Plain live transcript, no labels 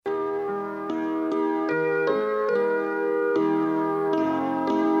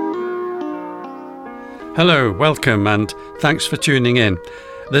Hello, welcome, and thanks for tuning in.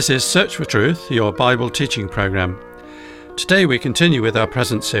 This is Search for Truth, your Bible teaching programme. Today we continue with our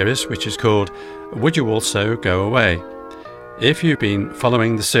present series, which is called Would You Also Go Away? If you've been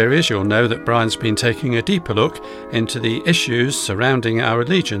following the series, you'll know that Brian's been taking a deeper look into the issues surrounding our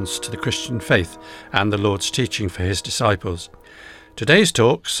allegiance to the Christian faith and the Lord's teaching for his disciples. Today's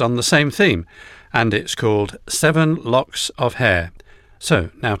talk's on the same theme, and it's called 7 Locks of Hair.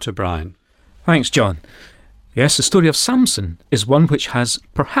 So, now to Brian. Thanks, John. Yes, the story of Samson is one which has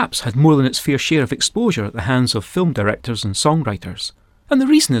perhaps had more than its fair share of exposure at the hands of film directors and songwriters. And the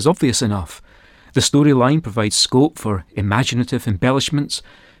reason is obvious enough. The storyline provides scope for imaginative embellishments,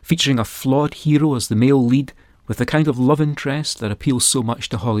 featuring a flawed hero as the male lead with the kind of love interest that appeals so much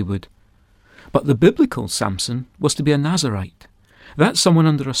to Hollywood. But the biblical Samson was to be a Nazirite. That's someone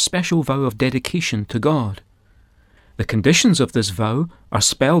under a special vow of dedication to God. The conditions of this vow are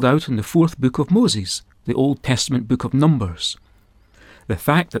spelled out in the 4th book of Moses, the Old Testament book of Numbers. The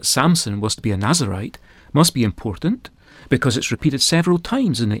fact that Samson was to be a Nazirite must be important because it's repeated several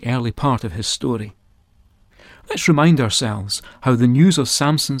times in the early part of his story. Let's remind ourselves how the news of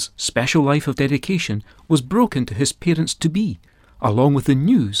Samson's special life of dedication was broken to his parents-to-be, along with the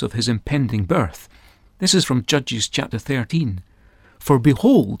news of his impending birth. This is from Judges chapter 13. For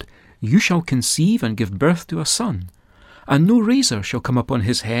behold, you shall conceive and give birth to a son, and no razor shall come upon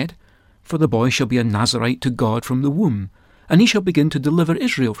his head, for the boy shall be a Nazirite to God from the womb, and he shall begin to deliver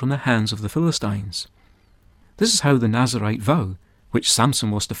Israel from the hands of the Philistines. This is how the Nazirite vow, which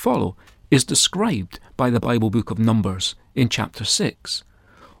Samson was to follow, is described by the Bible book of Numbers in chapter 6.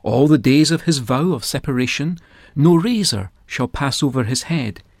 All the days of his vow of separation, no razor shall pass over his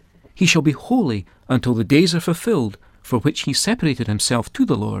head. He shall be holy until the days are fulfilled, for which he separated himself to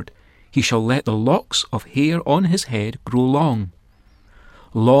the Lord. He shall let the locks of hair on his head grow long.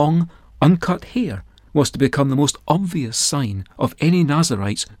 Long, uncut hair was to become the most obvious sign of any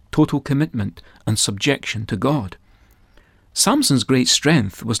Nazirite's total commitment and subjection to God. Samson's great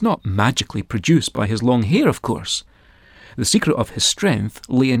strength was not magically produced by his long hair, of course. The secret of his strength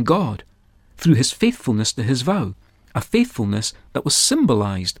lay in God, through his faithfulness to his vow, a faithfulness that was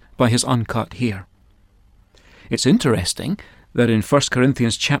symbolized by his uncut hair. It's interesting that in 1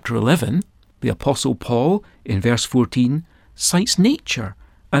 Corinthians chapter 11, the Apostle Paul, in verse 14, cites nature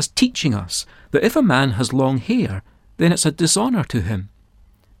as teaching us that if a man has long hair, then it's a dishonour to him.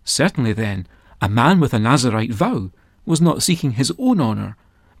 Certainly then, a man with a Nazirite vow was not seeking his own honour,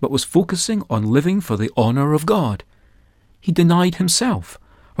 but was focusing on living for the honour of God. He denied himself,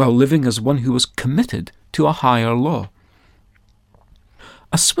 while living as one who was committed to a higher law.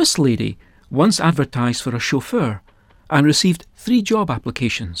 A Swiss lady once advertised for a chauffeur and received 3 job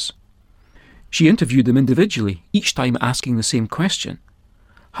applications. She interviewed them individually, each time asking the same question.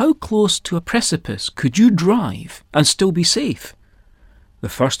 How close to a precipice could you drive and still be safe? The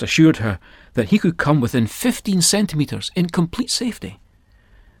first assured her that he could come within 15 centimetres in complete safety.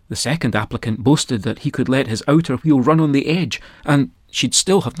 The second applicant boasted that he could let his outer wheel run on the edge and she'd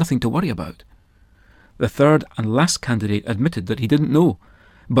still have nothing to worry about. The third and last candidate admitted that he didn't know,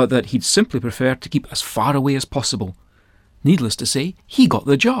 but that he'd simply prefer to keep as far away as possible. Needless to say, he got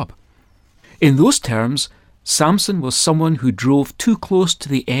the job. In those terms, Samson was someone who drove too close to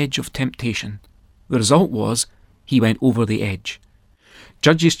the edge of temptation. The result was, he went over the edge.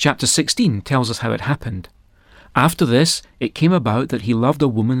 Judges chapter 16 tells us how it happened. After this, it came about that he loved a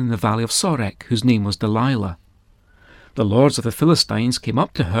woman in the valley of Sorek, whose name was Delilah. The lords of the Philistines came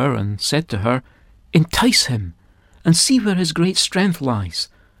up to her and said to her, Entice him, and see where his great strength lies,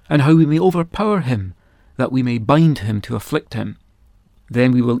 and how we may overpower him, that we may bind him to afflict him.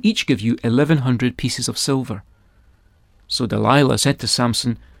 Then we will each give you 1,100 pieces of silver. So Delilah said to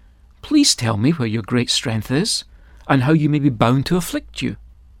Samson, Please tell me where your great strength is, and how you may be bound to afflict you.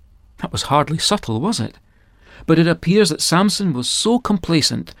 That was hardly subtle, was it? But it appears that Samson was so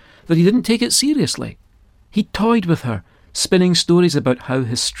complacent that he didn't take it seriously. He toyed with her, spinning stories about how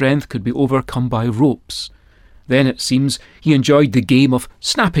his strength could be overcome by ropes. Then it seems he enjoyed the game of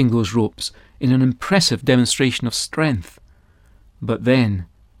snapping those ropes in an impressive demonstration of strength. But then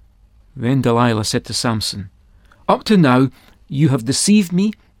Delilah said to Samson, Up to now you have deceived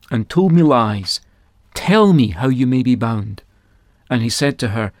me and told me lies. Tell me how you may be bound. And he said to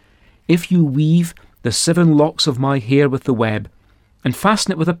her, If you weave the 7 locks of my hair with the web, and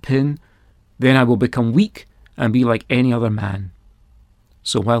fasten it with a pin, then I will become weak and be like any other man.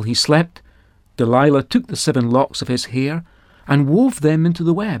 So while he slept, Delilah took the 7 locks of his hair and wove them into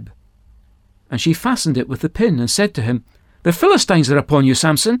the web. And she fastened it with the pin and said to him, The Philistines are upon you,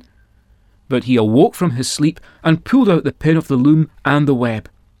 Samson. But he awoke from his sleep and pulled out the pin of the loom and the web.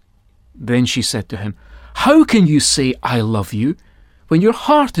 Then she said to him, How can you say, 'I love you,' when your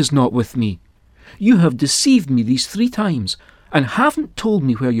heart is not with me? You have deceived me these 3 times and haven't told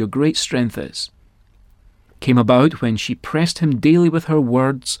me where your great strength is." Came about when she pressed him daily with her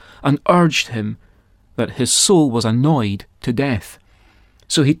words and urged him, that his soul was annoyed to death.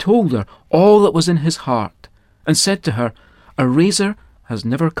 So he told her all that was in his heart, and said to her, "A razor has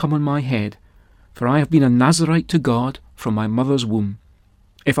never come on my head, for I have been a Nazarite to God from my mother's womb.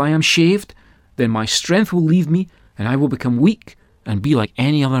 If I am shaved, then my strength will leave me, and I will become weak and be like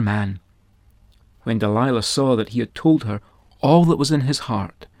any other man." When Delilah saw that he had told her all that was in his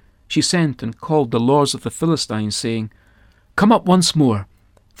heart, she sent and called the lords of the Philistines, saying, "Come up once more,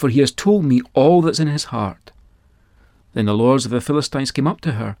 for he has told me all that's in his heart." Then the lords of the Philistines came up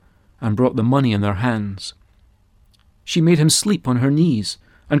to her and brought the money in their hands. She made him sleep on her knees,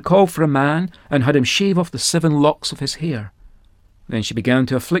 and called for a man, and had him shave off the 7 locks of his hair. Then she began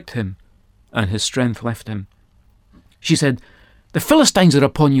to afflict him, and his strength left him. She said, "The Philistines are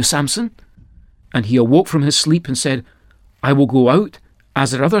upon you, Samson." And he awoke from his sleep and said, "I will go out,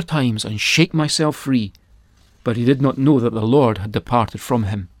 as at other times, and shake myself free." But he did not know that the Lord had departed from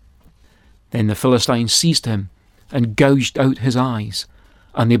him. Then the Philistines seized him, and gouged out his eyes.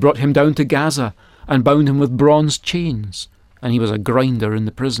 And they brought him down to Gaza, and bound him with bronze chains, and he was a grinder in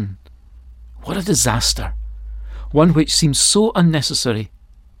the prison. What a disaster! One which seems so unnecessary.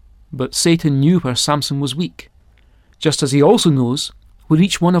 But Satan knew where Samson was weak, just as he also knows where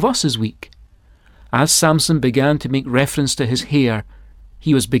each one of us is weak. As Samson began to make reference to his hair,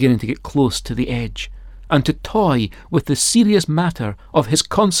 he was beginning to get close to the edge, and to toy with the serious matter of his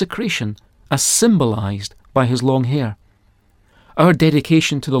consecration as symbolized by his long hair. Our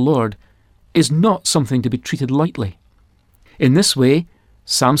dedication to the Lord is not something to be treated lightly. In this way,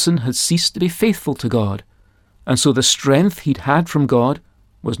 Samson had ceased to be faithful to God, and so the strength he'd had from God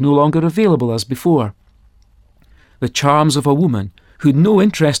was no longer available as before. The charms of a woman who had no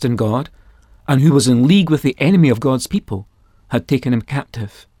interest in God, and who was in league with the enemy of God's people, had taken him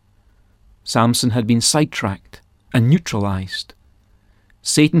captive. Samson had been sidetracked and neutralized.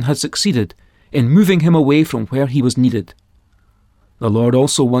 Satan had succeeded in moving him away from where he was needed. The Lord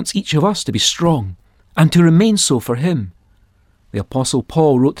also wants each of us to be strong, and to remain so for him. The Apostle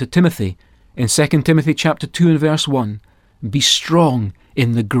Paul wrote to Timothy in 2 Timothy chapter 2 and verse 1, "Be strong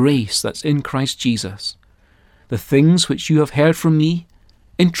in the grace that's in Christ Jesus. The things which you have heard from me,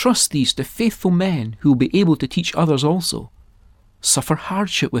 entrust these to faithful men who will be able to teach others also. Suffer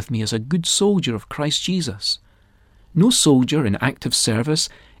hardship with me as a good soldier of Christ Jesus." No soldier in active service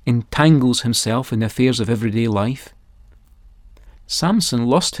entangles himself in the affairs of everyday life. Samson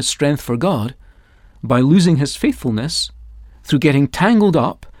lost his strength for God by losing his faithfulness through getting tangled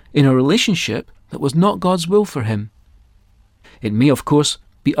up in a relationship that was not God's will for him. It may, of course,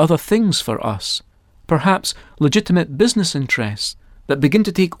 be other things for us, perhaps legitimate business interests that begin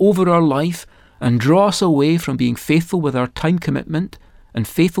to take over our life and draw us away from being faithful with our time commitment and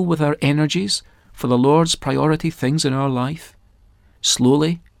faithful with our energies for the Lord's priority things in our life.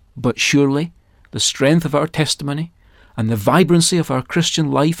 Slowly but surely, the strength of our testimony and the vibrancy of our Christian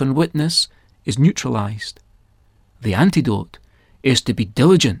life and witness is neutralized. The antidote is to be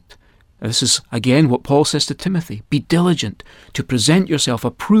diligent. This is again what Paul says to Timothy. Be diligent to present yourself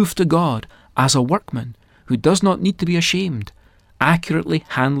approved to God as a workman who does not need to be ashamed, accurately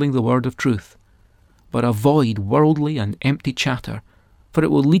handling the word of truth. But avoid worldly and empty chatter, for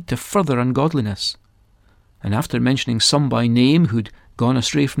it will lead to further ungodliness. And after mentioning some by name who'd gone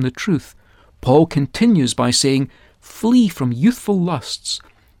astray from the truth, Paul continues by saying, "Flee from youthful lusts,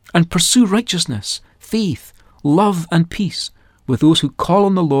 and pursue righteousness, faith, love, and peace with those who call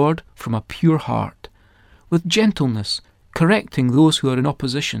on the Lord from a pure heart, with gentleness, correcting those who are in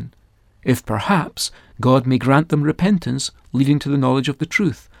opposition, if perhaps God may grant them repentance leading to the knowledge of the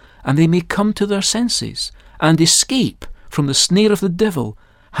truth, and they may come to their senses and escape from the snare of the devil,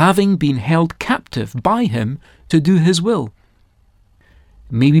 having been held captive by him to do his will."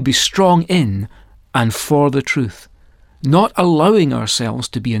 May we be strong in and for the truth, not allowing ourselves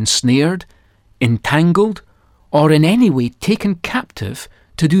to be ensnared, entangled, or in any way taken captive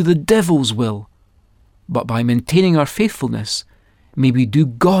to do the devil's will. But by maintaining our faithfulness, may we do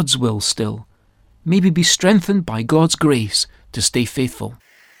God's will still. May we be strengthened by God's grace to stay faithful.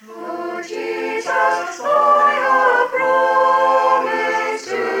 Lord Jesus, I have promised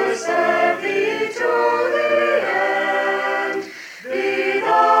to serve thee to the end. Be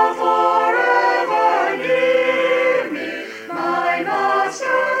thou forever near me, my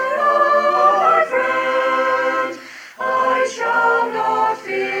master, my friend. I shall not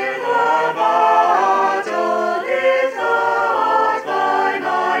fear the battle if thou art by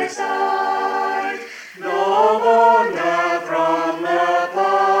my side.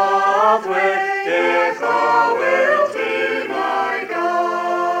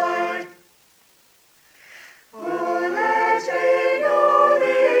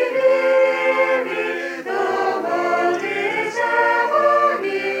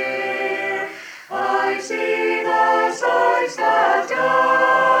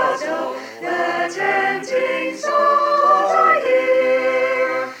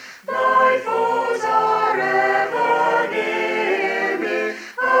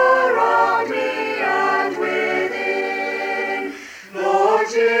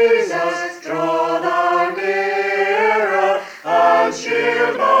 Jesus, draw thou nearer, and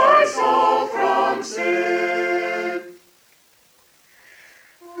shield my soul from sin.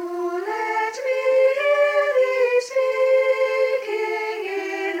 Oh, let me hear thee speaking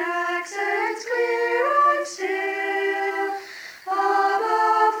in accents clear and still,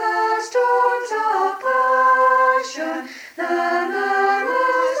 above the storms of passion, the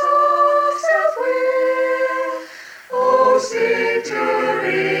murmurs of self-will. Oh, speak to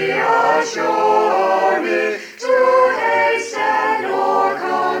reassure me, to hasten or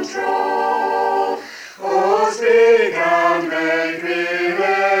control. Oh, speak and make me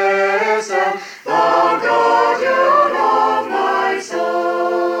listen, thou guardian of my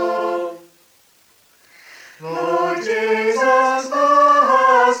soul. Lord Jesus, thou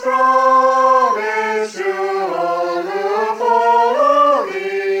hast promised to all who follow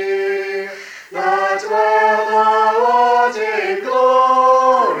thee, that where thou art in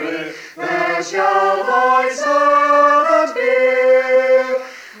glory, there shall thy servant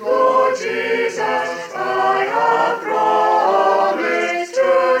be. Lord Jesus, I have promised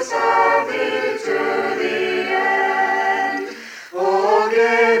to serve thee to the end. Oh,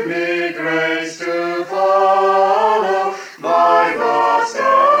 give me grace to follow my Master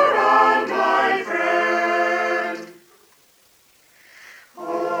and my friend.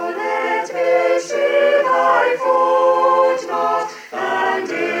 Oh, let me see thy footmarks, and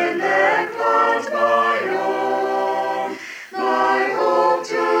in them plant my own. My hope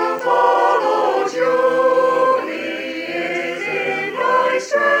to follow duly is in thy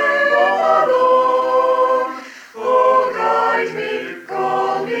strength alone. Oh, guide me,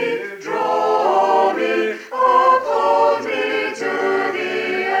 call me, draw me, uphold me to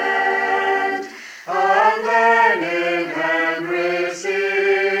the end. And then in heaven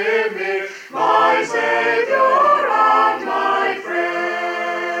receive me, my Saviour and my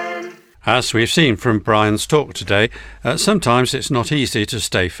friend. As we've seen from Brian's talk today, sometimes it's not easy to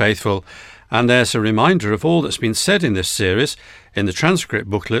stay faithful, and there's a reminder of all that's been said in this series in the transcript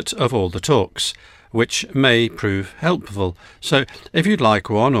booklet of all the talks, which may prove helpful. So if you'd like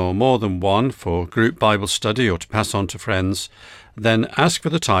one or more than one for group Bible study or to pass on to friends, then ask for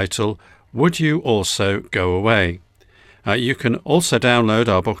the title, Would You Also Go Away? You can also download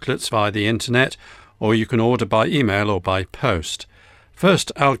our booklets via the internet, or you can order by email or by post.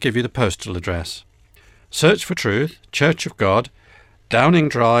 First, I'll give you the postal address. Search for Truth, Church of God, Downing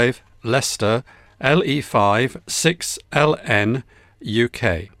Drive, Leicester, LE5 6LN,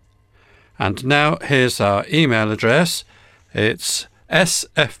 UK. And now here's our email address. It's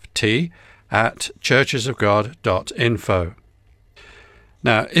sft@churchesofgod.info.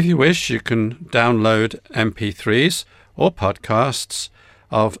 Now, if you wish, you can download MP3s or podcasts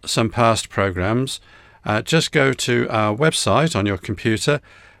of some past programs. Just go to our website on your computer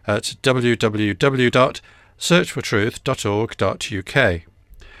at www.searchfortruth.org.uk.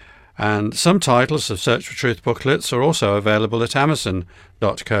 And some titles of Search for Truth booklets are also available at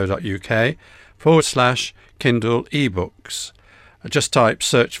amazon.co.uk/Kindle ebooks. Just type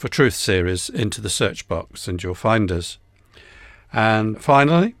Search for Truth series into the search box and you'll find us. And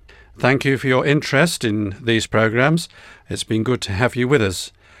finally, thank you for your interest in these programs. It's been good to have you with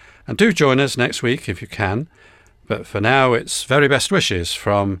us. And do join us next week if you can. But for now, it's very best wishes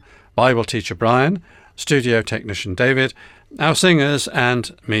from Bible teacher Brian, studio technician David, our singers,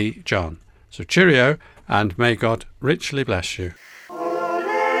 and me, John. So cheerio, and may God richly bless you.